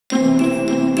Welcome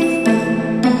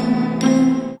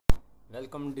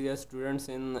dear students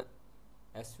in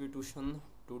SV tuition.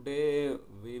 Today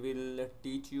we will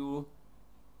teach you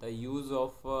the use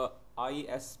of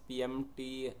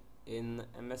ISPMT in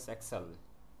MS Excel.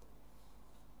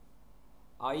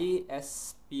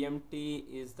 ISPMT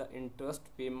is the interest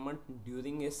payment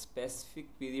during a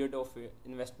specific period of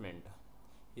investment.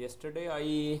 Yesterday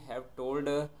I have told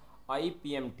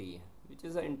IPMT, which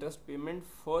is the interest payment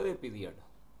for a period.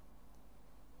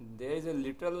 There is a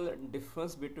little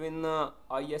difference between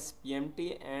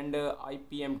ISPMT and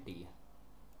IPMT.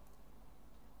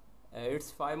 Its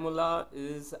formula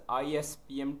is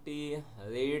ISPMT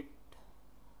rate,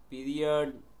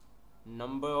 period,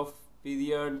 number of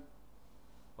period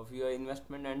of your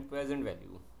investment and present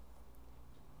value.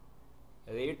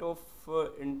 Rate of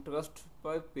interest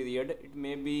per period, it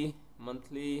may be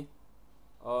monthly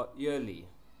or yearly.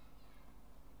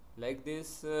 Like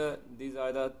this, these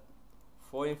are the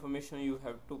for information you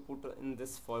have to put in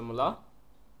this formula.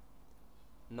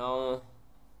 Now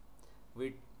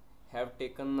we have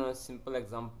taken a simple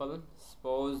example.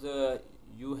 Suppose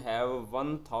you have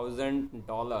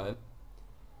 $1,000.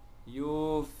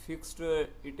 You fixed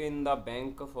it in the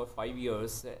bank for 5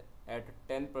 years at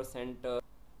 10%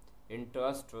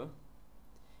 interest.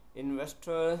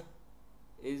 Investor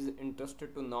is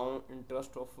interested to know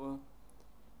interest of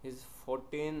his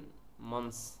 14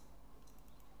 months.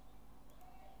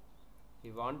 He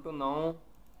want to know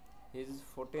his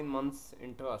 14 months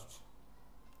interest.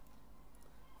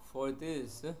 For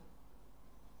this,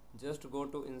 just go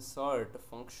to insert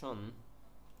function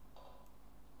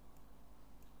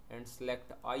and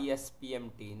select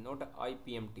ISPMT, not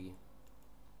IPMT.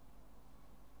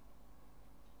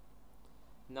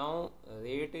 Now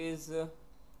rate is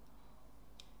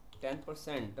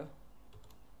 10%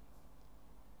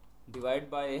 divided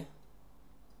by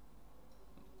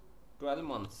 12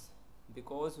 months,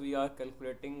 because we are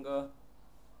calculating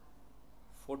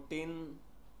 14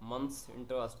 months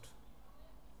interest.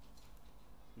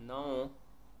 Now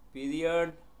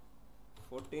period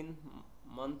 14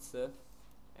 months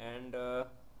and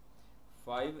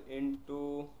 5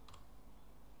 into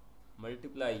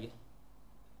multiply,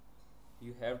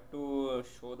 you have to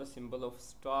show the symbol of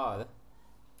star.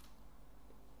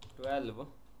 12,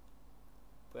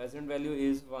 present value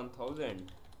is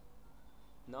 1000.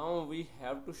 Now we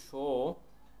have to show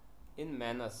in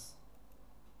minus.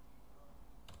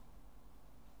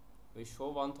 We show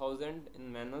 1000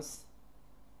 in minus.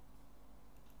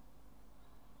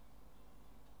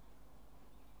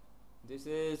 This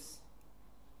is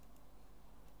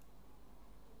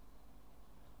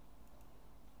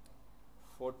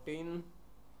 $14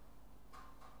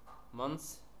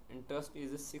 months interest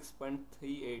is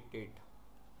 6.388.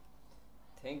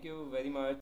 Thank you very much.